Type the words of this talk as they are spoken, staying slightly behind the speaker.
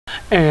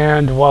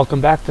And welcome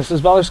back. This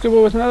is Baller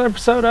Scuba with another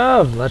episode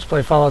of Let's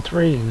Play Fallout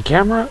 3. And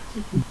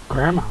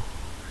Grandma?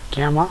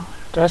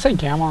 Did I say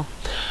Gamma?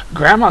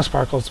 Grandma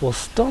Sparkles will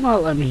still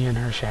not let me in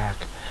her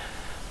shack.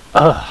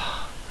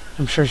 Ugh.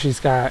 I'm sure she's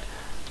got,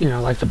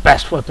 like the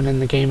best weapon in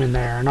the game in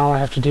there, and all I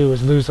have to do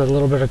is lose a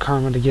little bit of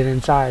karma to get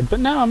inside. But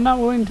no, I'm not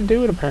willing to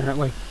do it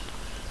apparently.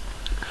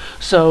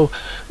 So,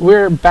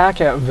 we're back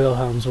at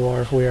Wilhelm's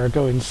Wharf. We are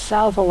going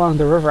south along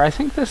the river. I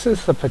think this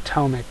is the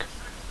Potomac.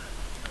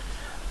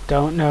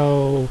 Don't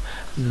know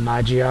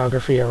my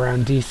geography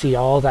around DC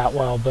all that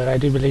well, but I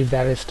do believe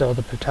that is still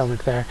the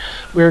Potomac there.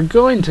 We're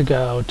going to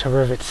go to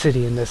Rivet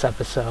City in this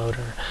episode,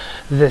 or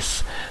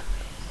this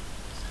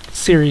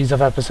series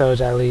of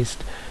episodes at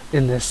least,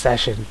 in this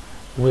session.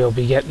 We'll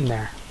be getting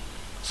there.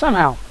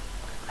 Somehow.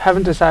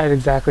 Haven't decided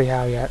exactly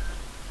how yet.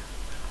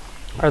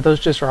 Are those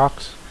just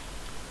rocks?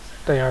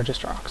 They are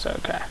just rocks,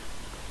 okay.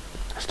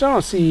 I still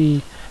don't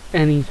see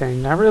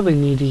anything. I really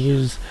need to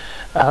use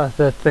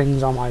the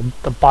things on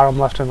the bottom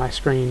left of my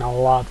screen a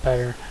lot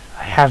better.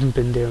 I haven't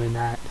been doing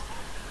that.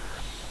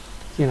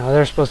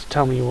 They're supposed to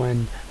tell me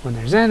when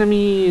there's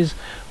enemies,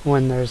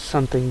 when there's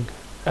something.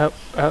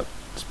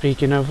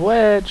 Speaking of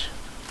which,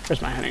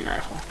 where's my hunting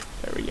rifle?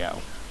 There we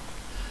go.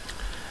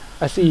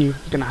 I see you.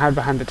 You're gonna hide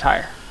behind the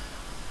tire.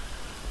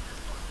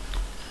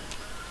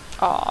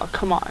 Aw,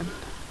 come on.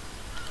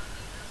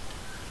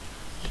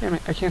 Damn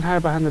it, I can't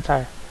hide behind the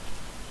tire.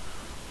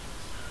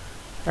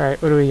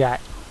 Alright, what do we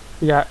got?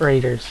 We got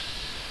raiders.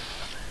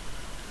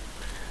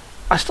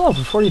 I still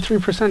have a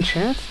 43%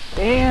 chance?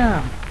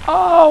 Damn!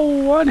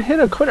 Oh, one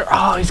hit a quitter.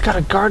 Oh, he's got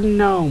a garden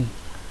gnome.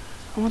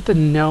 I want the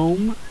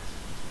gnome.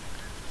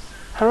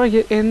 How do I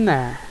get in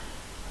there?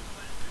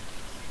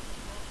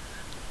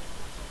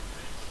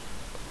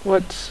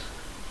 What's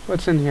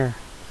in here?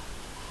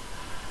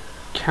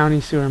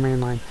 County sewer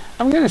main line.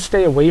 I'm gonna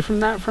stay away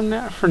from that for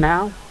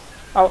now.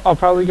 I'll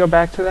probably go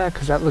back to that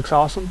because that looks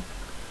awesome.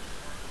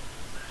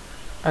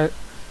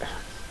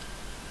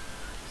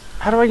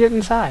 How do I get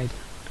inside?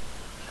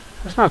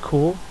 That's not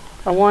cool.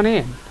 I want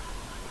in.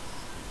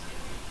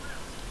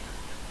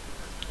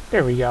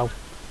 There we go.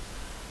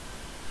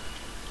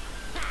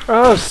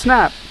 Oh,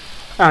 snap!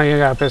 Oh, you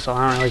got a pistol.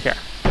 I don't really care.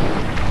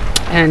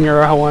 And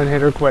you're a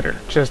one-hitter quitter,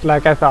 just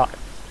like I thought.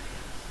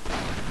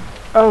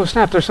 Oh,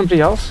 snap, there's somebody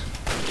else?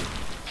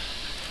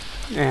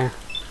 Yeah.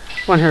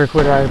 One-hitter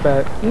quitter, I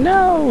bet.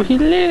 No, he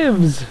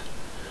lives!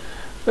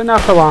 But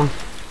not for long.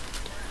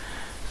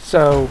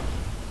 So...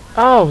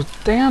 Oh,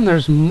 damn,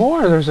 there's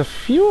more. There's a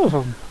few of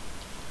them.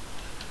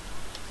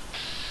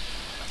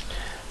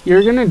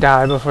 You're gonna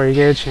die before you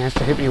get a chance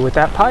to hit me with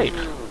that pipe.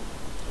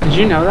 Did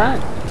you know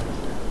that?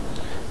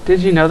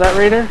 Did you know that,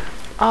 Raider?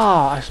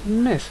 Ah, I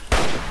missed.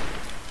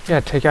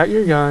 Yeah, take out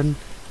your gun.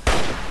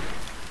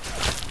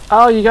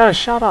 Oh, you got a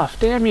shot off.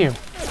 Damn you.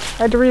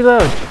 I had to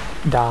reload.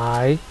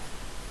 Die.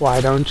 Why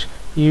don't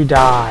you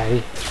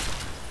die?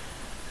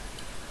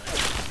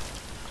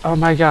 Oh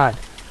my god.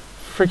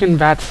 Freaking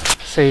bats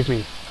save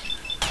me.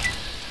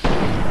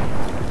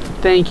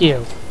 Thank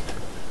you.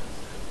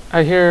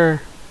 I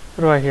hear...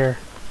 What do I hear?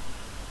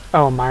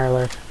 Oh,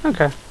 Mirelurk.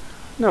 Okay.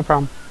 No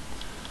problem.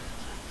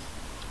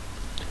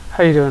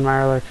 How you doing,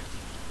 Mirelurk?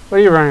 What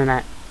are you running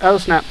at? Oh,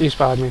 snap. You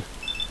spotted me.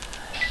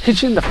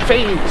 Hit you in the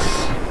face!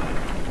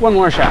 One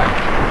more shot.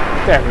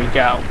 There we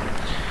go.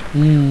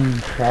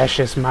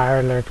 Precious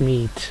Mirelurk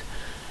meat.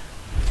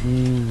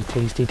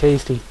 Tasty,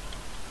 tasty.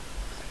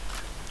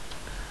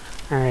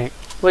 Alright.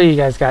 What do you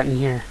guys got in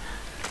here?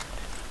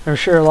 I'm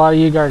sure a lot of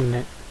you guarding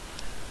it.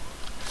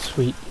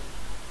 Sweet.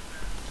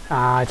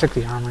 Ah, I took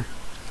the armor.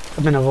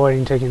 I've been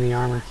avoiding taking the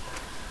armor.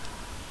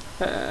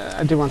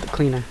 I do want the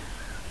cleaner.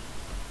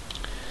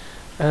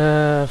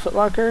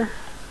 Footlocker?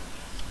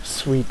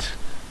 Sweet.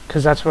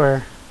 Because that's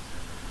where...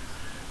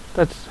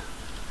 That's...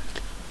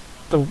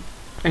 The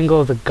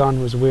angle of the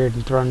gun was weird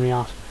and throwing me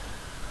off.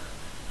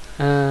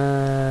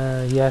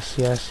 Yes.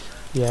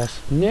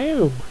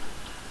 No!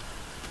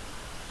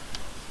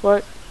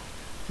 What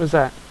was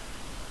that?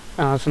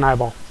 Oh, it's an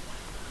eyeball.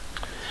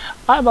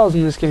 Eyeballs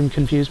in this game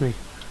confuse me.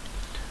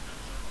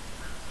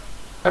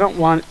 I don't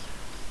want...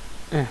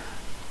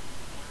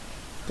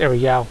 There we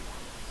go.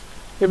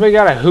 Anybody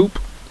got a hoop?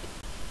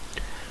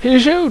 He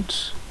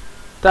shoots!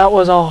 That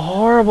was a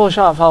horrible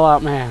shot,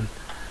 Fallout man.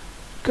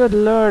 Good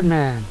lord,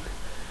 man.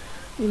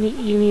 You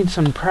need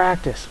some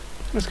practice.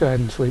 Let's go ahead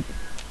and sleep.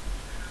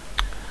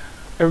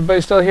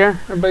 Everybody still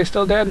here? Everybody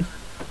still dead?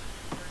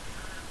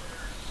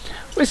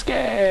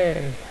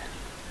 Whiskey!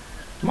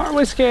 More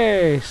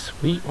whiskey!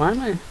 Sweet. Why am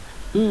I...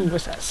 Ooh,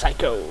 what's that?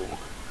 Psycho!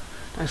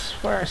 I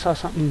swear I saw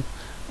something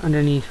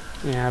underneath.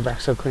 Yeah,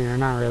 Braxo Cleaner.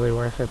 Not really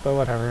worth it, but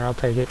whatever. I'll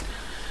take it.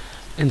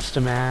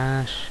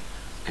 Instamash.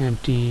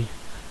 Empty.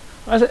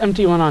 Why is it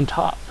empty one on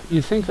top?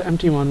 You'd think the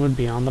empty one would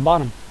be on the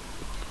bottom.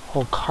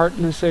 Whole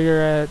carton of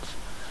cigarettes.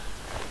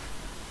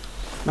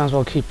 Might as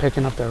well keep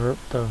picking up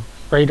the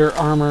Raider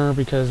armor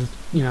because,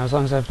 as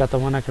long as I've got the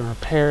one, I can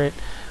repair it.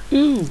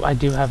 Ooh, I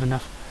do have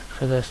enough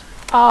for this.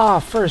 Ah,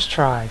 first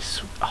try.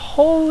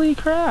 Holy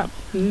crap.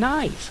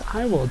 Nice.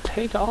 I will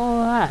take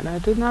all of that. I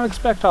did not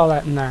expect all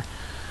that in there.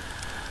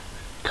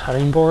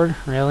 cutting board?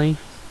 Really?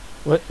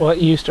 What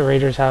use do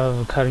raiders have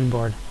of a cutting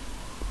board?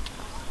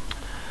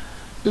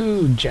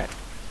 Ooh, jet.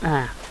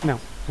 Ah, no.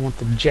 I want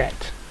the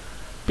jet.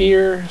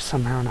 Beer,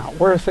 somehow not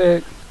worth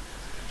it.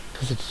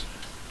 Because it's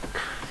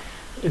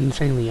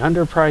insanely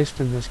underpriced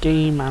in this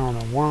game. I don't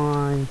know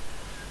why.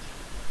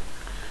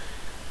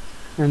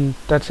 And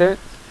that's it?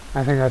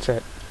 I think that's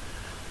it.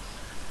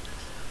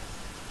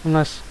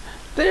 Unless...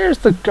 There's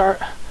the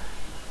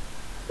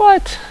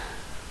What?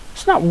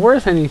 It's not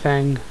worth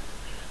anything.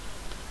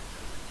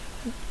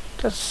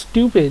 That's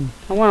stupid.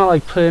 I want to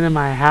like put it in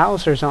my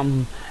house or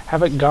something.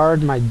 Have it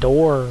guard my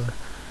door.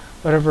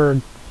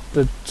 Whatever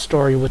the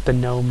story with the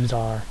gnomes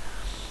are.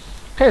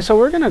 Okay, so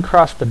we're going to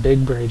cross the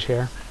big bridge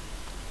here.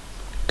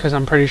 Because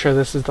I'm pretty sure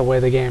this is the way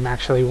the game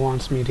actually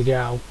wants me to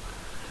go.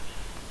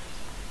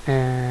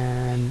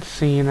 And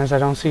seeing as I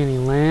don't see any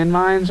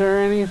landmines or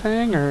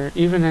anything, or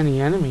even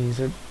any enemies,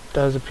 it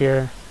does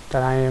appear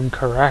that I am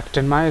correct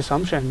in my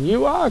assumption.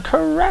 You are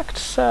correct,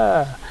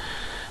 sir!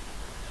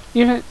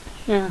 Even,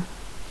 yeah,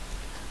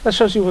 that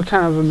shows you what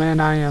kind of a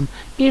man I am.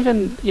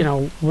 Even, you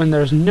know, when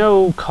there's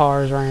no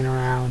cars running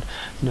around,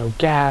 no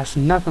gas,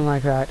 nothing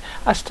like that,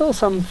 I still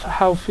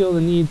somehow feel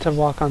the need to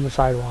walk on the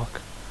sidewalk.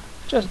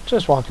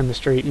 Just walk in the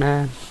street,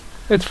 man.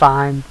 It's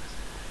fine.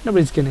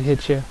 Nobody's gonna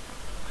hit you.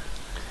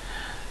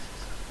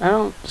 I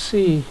don't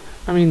see...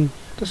 I mean,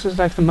 this is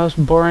like the most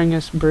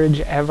boringest bridge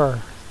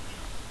ever.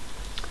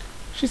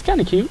 She's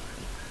kind of cute.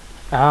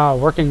 Ah,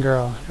 working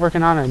girl.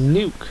 Working on a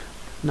nuke.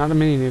 Not a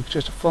mini nuke,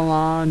 just a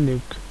full-on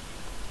nuke.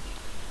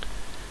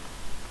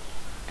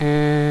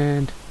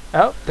 And...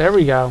 oh, there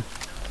we go.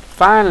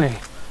 Finally.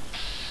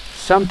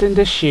 Something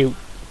to shoot.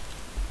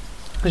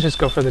 Let's just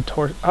go for the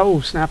torch.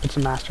 Oh, snap, it's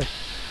a master.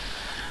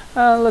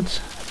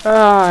 Let's...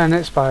 and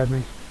it spotted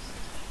me.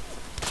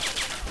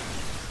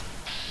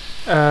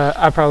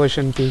 I probably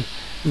shouldn't be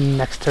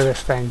next to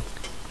this thing.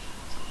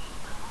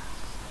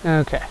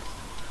 Okay.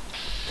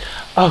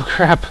 Oh,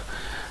 crap.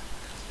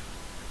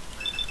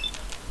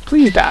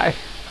 Please die.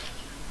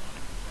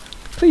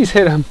 Please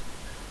hit him.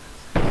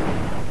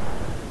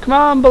 Come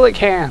on, bullet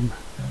cam.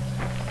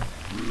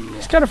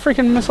 He's got a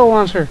freaking missile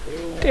launcher.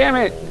 Damn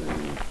it.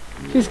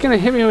 He's gonna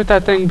hit me with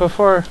that thing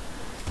before...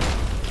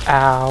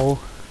 Ow.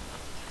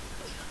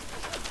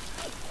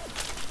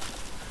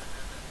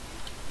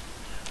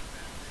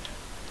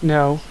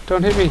 No,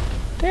 don't hit me.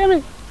 Damn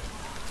it.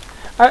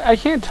 I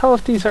can't tell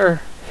if these are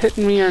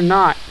hitting me or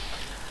not.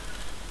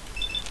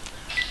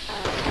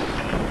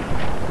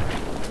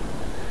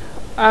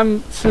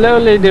 I'm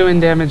slowly doing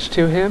damage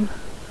to him.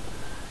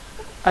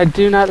 I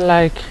do not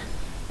like...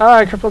 oh,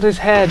 I crippled his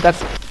head.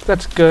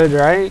 That's good,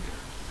 right?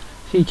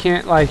 He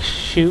can't, like,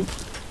 shoot.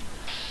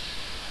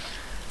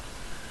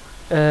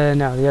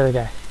 No, the other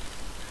guy.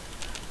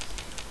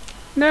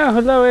 No,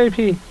 low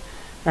AP.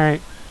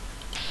 Alright.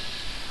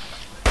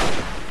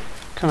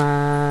 Come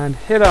on,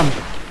 hit him.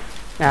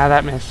 Nah,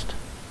 that missed.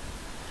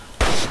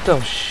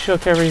 Still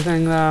shook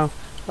everything, though.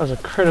 That was a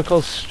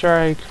critical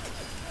strike.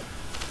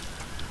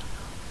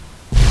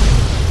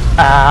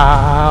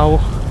 Ow.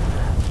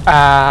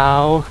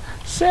 Ow.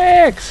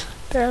 6!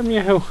 Damn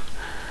you.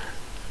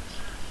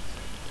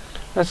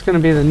 That's gonna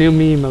be the new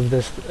meme of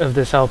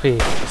this LP.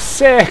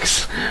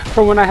 6!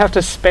 For when I have to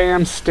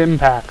spam stim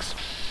packs.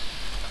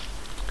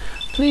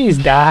 Please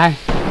die.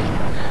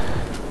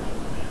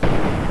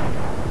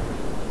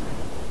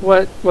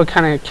 What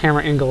kind of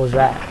camera angle is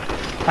that?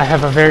 I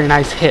have a very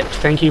nice hip.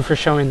 Thank you for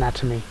showing that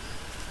to me.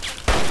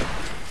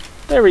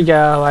 There we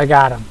go. I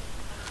got him.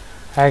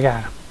 I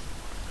got him.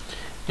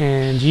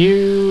 And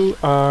you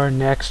are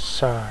next,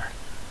 sir.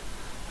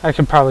 I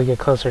could probably get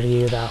closer to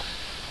you, though.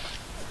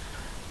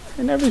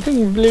 And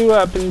everything blew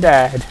up and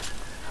died.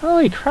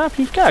 Holy crap,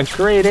 you've got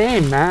great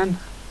aim, man.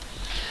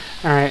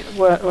 Alright,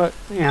 what?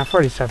 Yeah,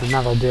 47,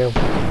 that'll do.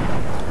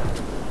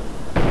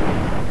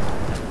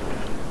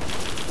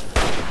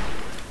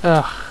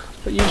 Ugh,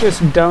 but you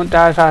just don't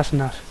die fast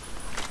enough.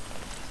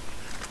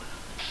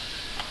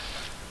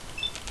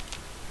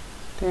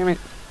 Damn it.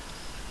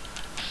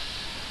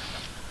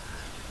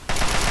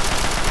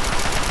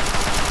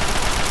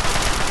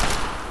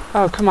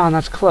 Oh, come on,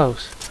 that's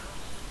close.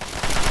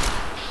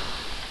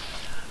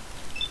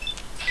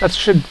 That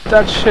should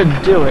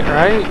do it,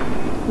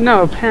 right?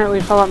 No, apparently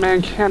Fallout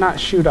Man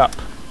cannot shoot up.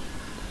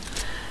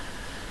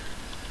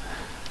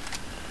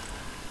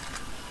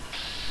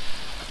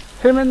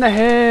 Hit him in the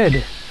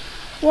head.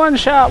 One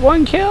shot,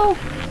 one kill?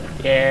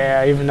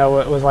 Yeah, even though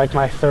it was like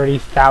my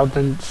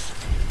 30,000th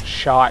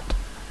shot.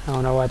 I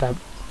don't know why that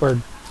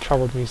word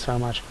troubled me so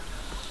much.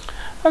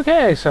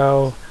 Okay,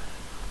 so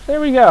there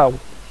we go.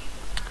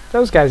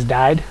 Those guys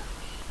died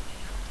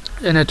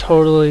in a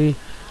totally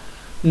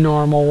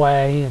normal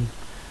way, and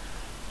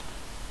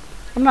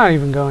I'm not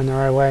even going the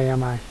right way,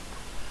 am I?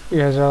 You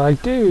guys are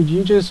like, dude,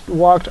 you just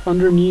walked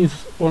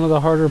underneath one of the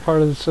harder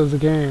parts of the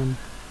game.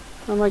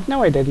 I'm like,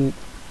 no I didn't.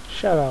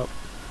 Shut up.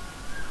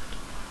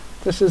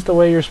 This is the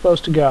way you're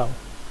supposed to go.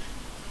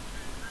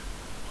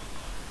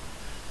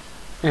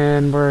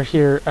 And we're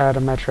here at a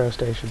metro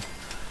station.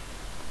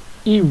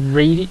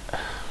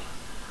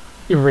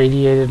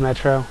 Irradiated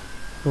metro?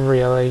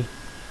 Really?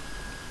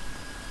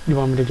 You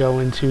want me to go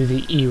into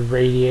the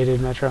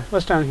irradiated metro?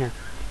 What's down here?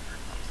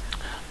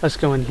 Let's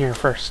go in here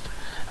first.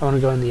 I want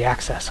to go in the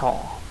access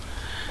hall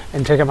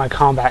and take out my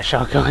combat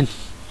shotgun.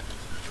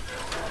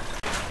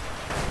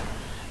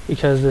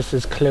 Because this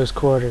is close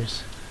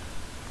quarters.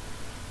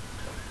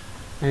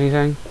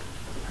 Anything?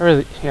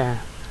 Yeah.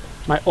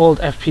 My old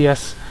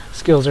FPS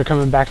skills are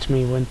coming back to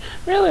me when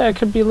really I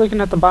could be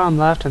looking at the bottom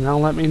left and they'll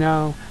let me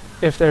know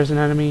if there's an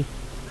enemy.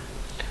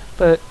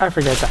 But I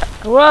forget that.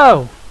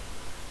 Whoa!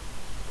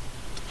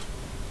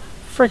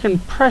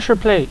 Freaking pressure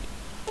plate!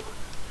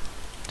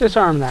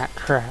 Disarm that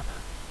crap.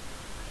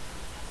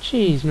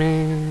 Jeez,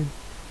 man.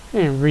 I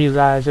didn't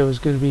realize it was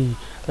going to be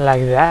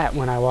like that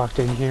when I walked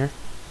in here.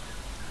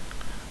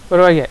 What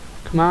do I get?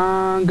 Come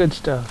on, good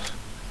stuff.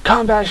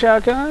 Combat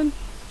shotgun,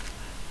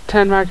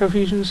 10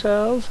 microfusion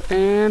cells,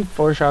 and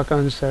 4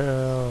 shotgun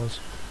cells.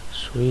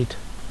 Sweet.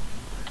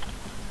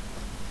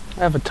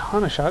 I have a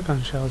ton of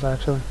shotgun shells,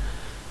 actually.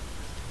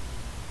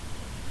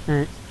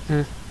 Alright,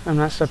 I'm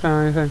not stepping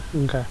on anything?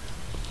 Okay.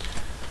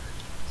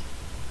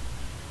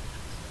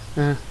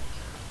 I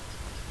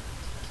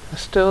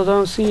still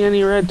don't see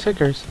any red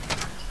tickers.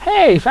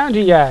 Hey, found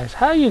you guys.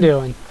 How you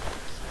doing?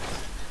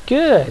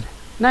 Good.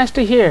 Nice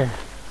to hear.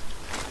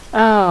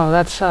 Oh,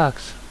 that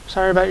sucks.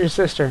 Sorry about your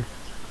sister.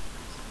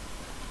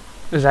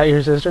 Is that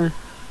your sister?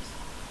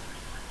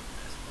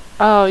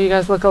 Oh, you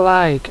guys look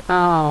alike.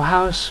 Oh,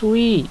 how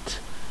sweet.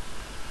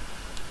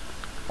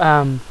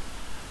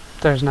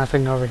 There's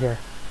nothing over here.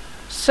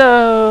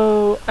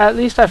 So, at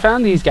least I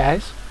found these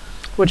guys,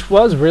 which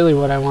was really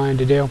what I wanted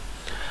to do.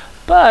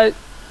 But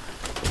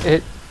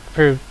it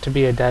proved to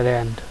be a dead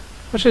end,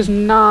 which is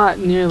not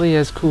nearly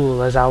as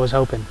cool as I was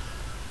hoping.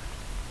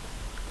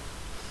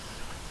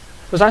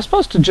 Was I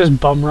supposed to just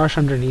bum rush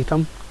underneath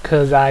them?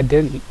 Because I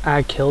didn't.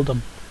 I killed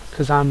them.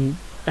 Because I'm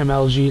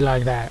MLG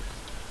like that.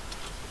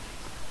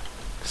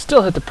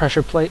 Still hit the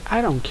pressure plate.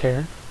 I don't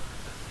care.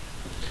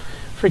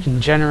 Freaking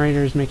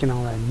generators making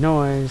all that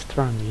noise,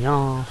 throwing me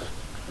off.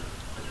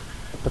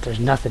 But there's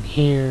nothing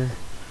here.